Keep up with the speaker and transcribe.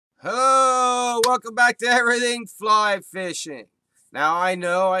welcome back to Everything Fly Fishing. Now I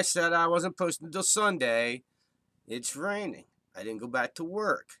know I said I wasn't posting until Sunday. It's raining. I didn't go back to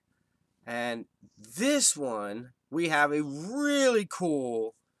work. And this one, we have a really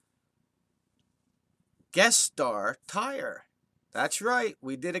cool guest star tire. That's right,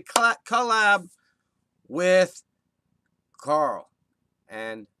 we did a collab with Carl.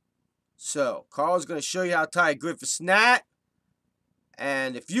 And so, Carl's going to show you how to tie Griffith's Gnat.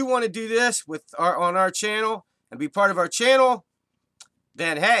 And if you want to do this on our channel and be part of our channel,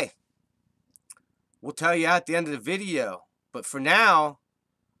 then hey, we'll tell you at the end of the video. But for now,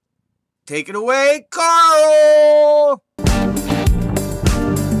 take it away, Carl!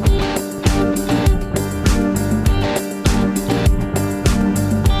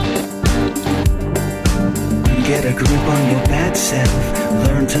 Get a grip on your bad self,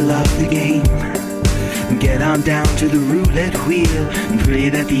 learn to love the game. Get on down to the roulette wheel and pray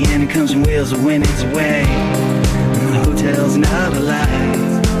that the end comes and wheels will win its way. The hotel's not alive,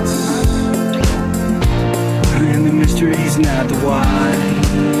 and the mystery's not the why.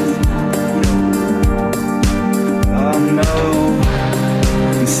 Oh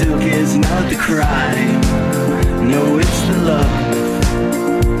no, silk is not the crime. No, it's the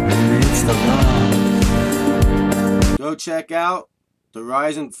love, it's the love. Go check out the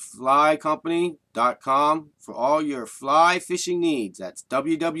RiseandFlyCompany.com for all your fly fishing needs. That's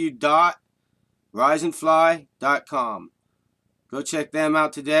www.riseandfly.com. Go check them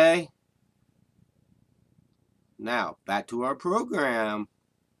out today. Now, back to our program.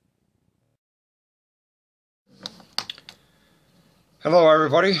 Hello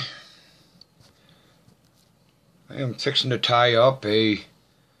everybody. I am fixing to tie up a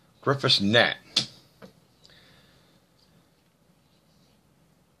Griffith's Gnat.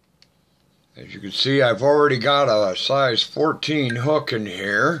 As you can see, I've already got a size 14 hook in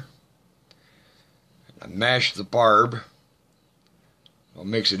here. I mashed the barb. It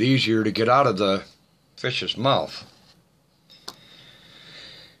makes it easier to get out of the fish's mouth.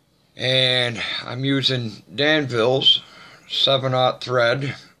 And I'm using Danville's 7/0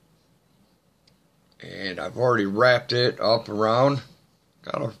 thread. And I've already wrapped it up around.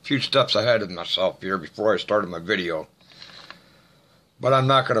 Got a few steps ahead of myself here before I started my video. But I'm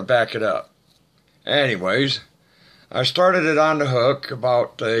not going to back it up. Anyways, I started it on the hook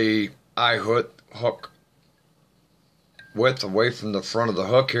about the eye hook width away from the front of the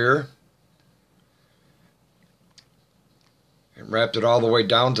hook here. And wrapped it all the way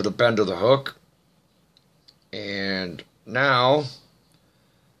down to the bend of the hook. And now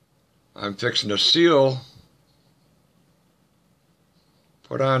I'm fixing to seal,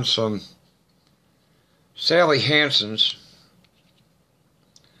 put on some Sally Hansen's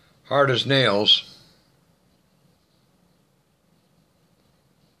hard as nails.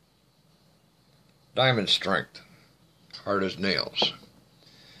 Diamond strength, hard as nails.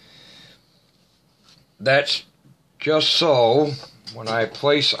 That's just so when I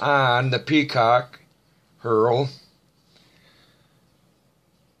place on the peacock herl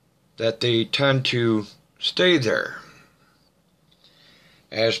that they tend to stay there.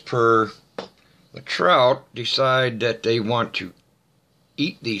 As per the trout decide that they want to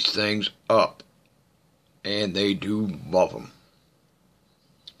eat these things up, and they do love them.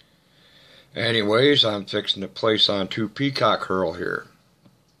 Anyways, I'm fixing to place on 2 peacock herl here.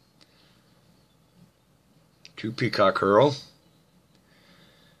 2 peacock herl.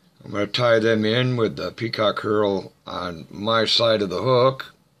 I'm going to tie them in with the peacock herl on my side of the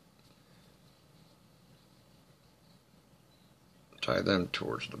hook. Tie them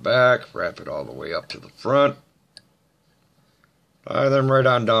towards the back, wrap it all the way up to the front. Tie them right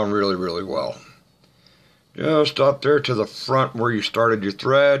on down really, really well. Just up there to the front where you started your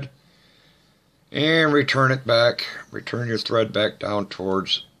thread. And return it back. Return your thread back down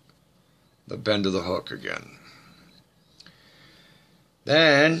towards the bend of the hook again.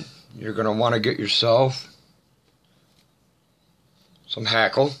 Then you're going to want to get yourself some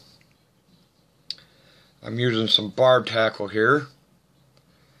hackle. I'm using some barbed hackle here.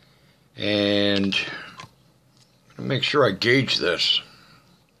 And make sure I gauge this.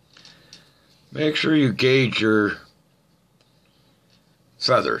 Make sure you gauge your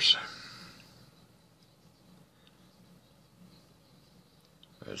feathers.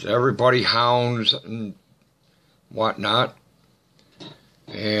 As everybody hounds and whatnot.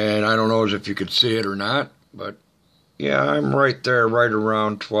 And I don't know if you could see it or not, but yeah, I'm right there, right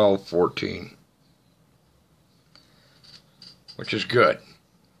around 12, 14. Which is good.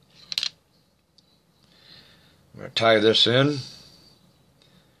 I'm going to tie this in.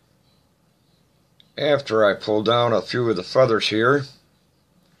 After I pull down a few of the feathers here,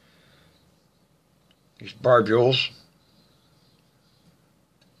 these barbules.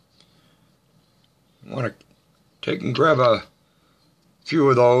 I want to take and grab a few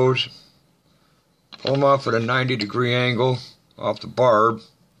of those, pull them off at a 90-degree angle off the barb,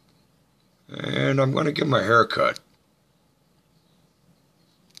 and I'm going to give them a haircut.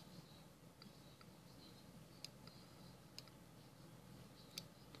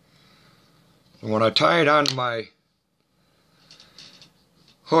 And when I tie it onto my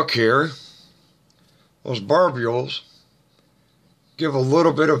hook here, those barbules give a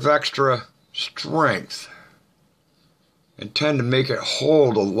little bit of extra strength and tend to make it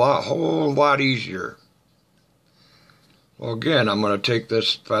hold a whole lot easier. Well, again, I'm going to take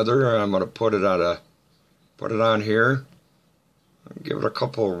this feather and I'm going to put it on here. Give it a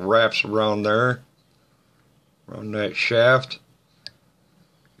couple of wraps around there, around that shaft,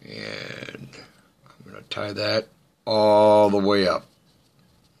 and I'm going to tie that all the way up.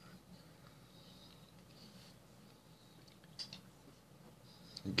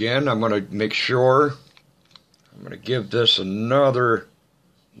 Again, I'm going to make sure, I'm going to give this another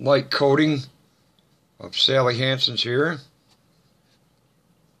light coating of Sally Hansen's here.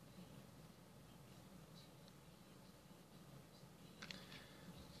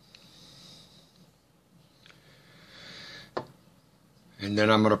 And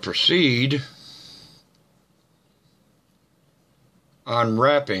then I'm going to proceed on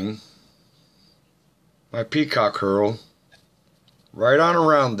wrapping my peacock herl right on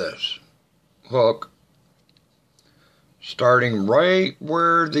around this hook, starting right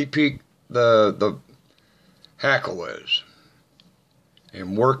where the hackle is,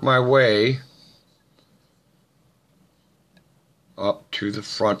 and work my way up to the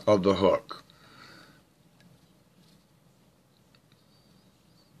front of the hook.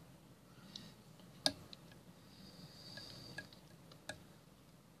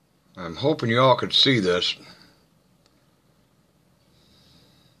 I'm hoping you all could see this.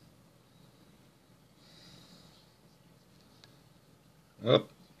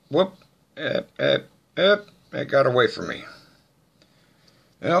 Whoop, that got away from me.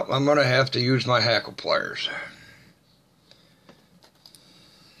 Well, I'm going to have to use my hackle pliers.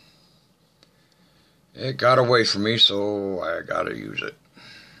 It got away from me, so I got to use it.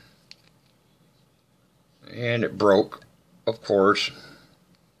 And it broke, of course.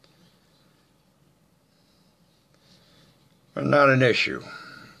 But not an issue.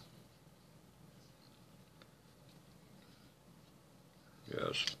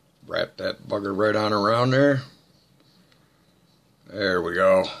 Just wrap that bugger right on around there. There we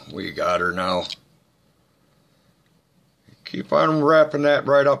go. We got her now. Keep on wrapping that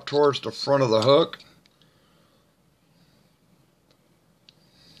right up towards the front of the hook.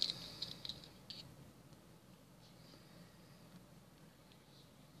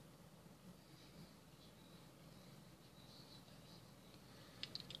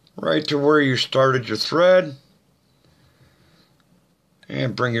 Right to where you started your thread,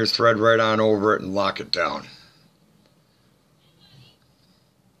 and bring your thread right on over it and lock it down.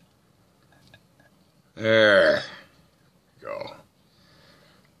 There you go.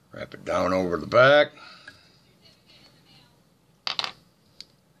 Wrap it down over the back.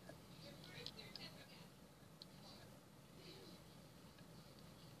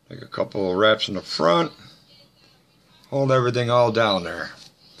 Take a couple of wraps in the front. Hold everything all down there.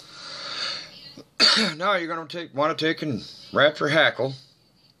 Now you're going to want to take and wrap your hackle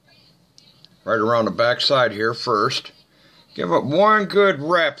right around the back side here first. Give it one good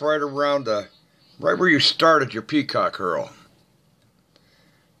wrap right around right where you started your peacock herl.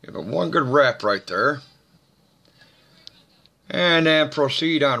 Give it one good wrap right there. And then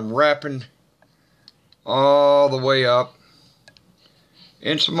proceed on wrapping all the way up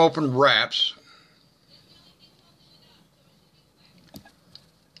in some open wraps.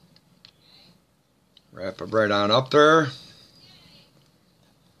 Wrap it right on up there.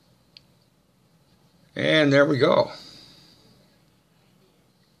 And there we go.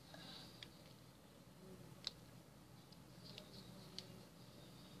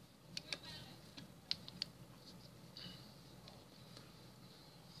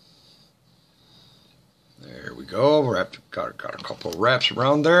 There we go. Got a couple of wraps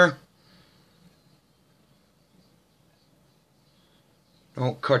around there.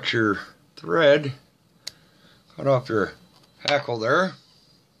 Don't cut your thread. Cut off your hackle there.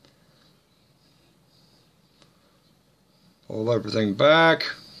 Pull everything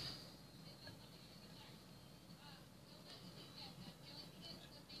back.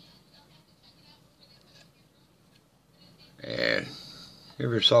 And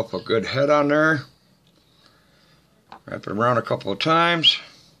give yourself a good head on there. Wrap it around a couple of times.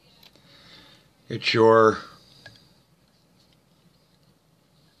 Get your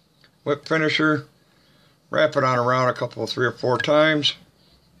whip finisher, wrap it on around a couple, 3 or 4 times.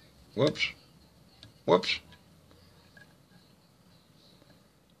 Whoops. Whoops.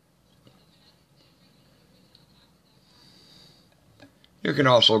 You can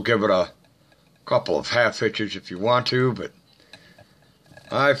also give it a couple of half hitches if you want to, but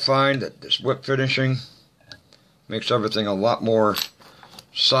I find that this whip finishing makes everything a lot more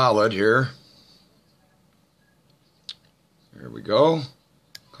solid here. There we go.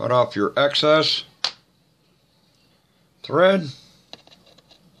 Cut off your excess thread.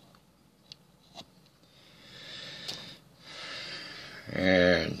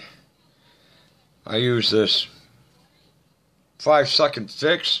 And I use this 5-second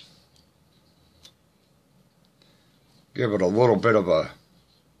fix. Give it a little bit of a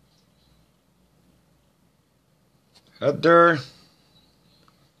head there.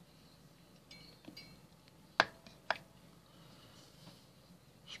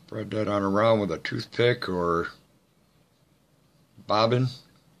 Spread that on around with a toothpick or bobkin.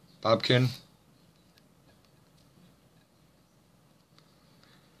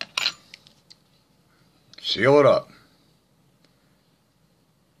 Seal it up.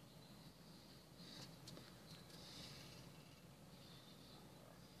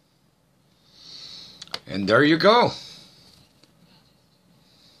 And there you go.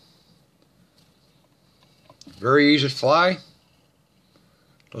 Very easy to fly.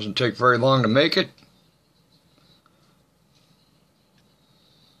 Doesn't take very long to make it.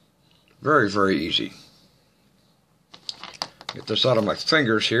 Very, very easy. Get this out of my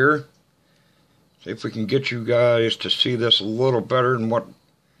fingers here. See if we can get you guys to see this a little better than what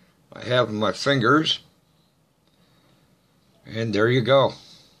I have in my fingers. And there you go.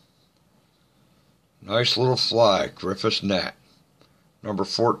 Nice little fly, Griffith Gnat. Number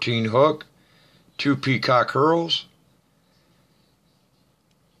 14 hook, 2 peacock herls,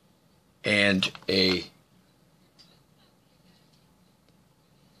 and a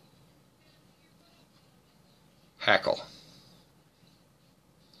hackle.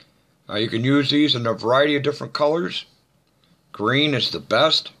 Now you can use these in a variety of different colors. Green is the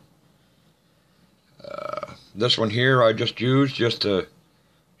best. This one here I just used just to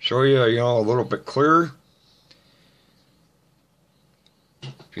show you, a little bit clearer.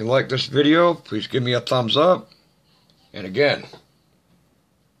 If you like this video, please give me a thumbs up. And again,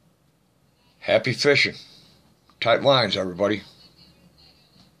 happy fishing. Tight lines, everybody.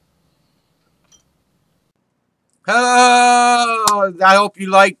 Hello! I hope you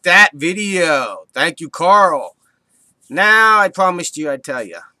liked that video. Thank you, Carl. Now, I promised you I'd tell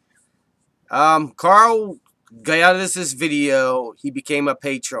you. Carl got out of this video. He became a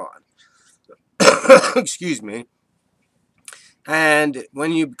patron. Excuse me. And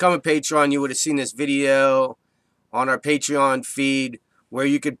when you become a patron, you would have seen this video on our Patreon feed where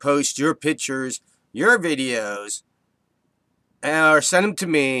you could post your pictures, your videos, or send them to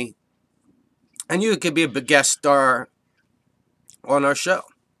me, and you could be a guest star on our show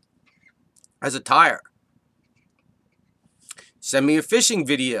as a tire. Send me your fishing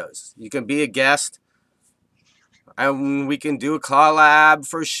videos. You can be a guest, and we can do a collab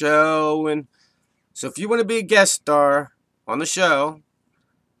for a show. And so if you want to be a guest star on the show,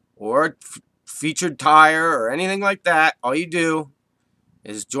 or featured tire, or anything like that, all you do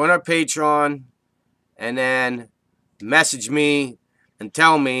is join our Patreon, and then message me and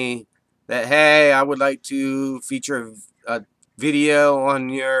tell me that, hey, I would like to feature a video on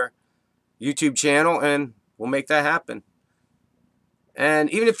your YouTube channel, and we'll make that happen. And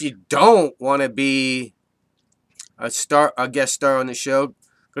even if you don't want to be a guest star on the show,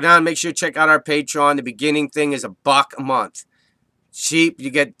 go down and make sure to check out our Patreon. The beginning thing is $1 a month. Cheap. You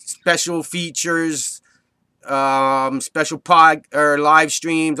get special features, special live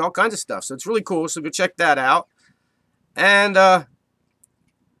streams, all kinds of stuff. So it's really cool. So go check that out. And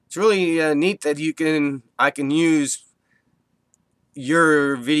it's really neat that I can use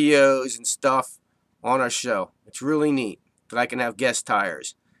your videos and stuff on our show. It's really neat that I can have guest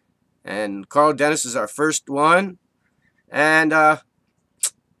tires. And Carl Dennis is our first one. And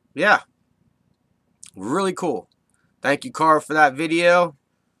yeah, really cool. Thank you, Carl, for that video.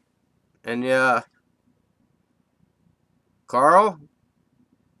 And Carl,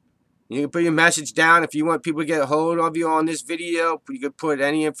 you can put your message down if you want people to get a hold of you on this video. You can put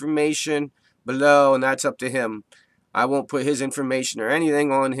any information below, and that's up to him. I won't put his information or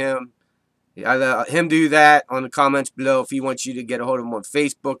anything on him. I let him do that on the comments below. If he wants you to get a hold of him on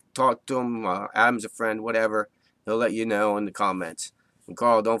Facebook, talk to him, Adam's a friend, whatever, he'll let you know in the comments. And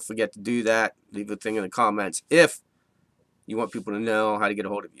Carl, don't forget to do that. Leave a thing in the comments if you want people to know how to get a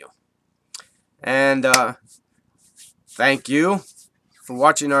hold of you. And thank you for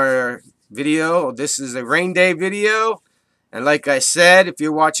watching our video. This is a rain day video. And like I said, if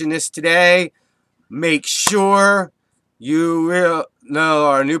you're watching this today, make sure you will know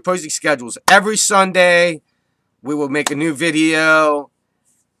our new posting schedules. Every Sunday, we will make a new video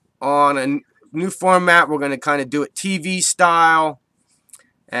on a new format. We're going to kind of do it TV style.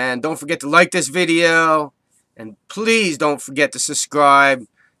 And don't forget to like this video. And please don't forget to subscribe.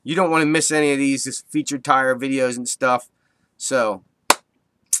 You don't want to miss any of these featured tire videos and stuff. So,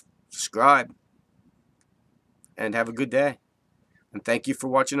 subscribe. And have a good day. And thank you for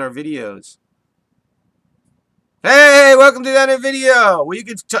watching our videos. Hey, welcome to another video. Well, you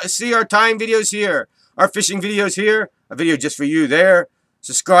can see our tying videos here. Our fishing videos here. A video just for you there.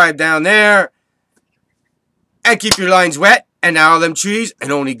 Subscribe down there. And keep your lines wet and out of them trees.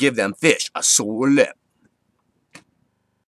 And only give them fish a sore lip.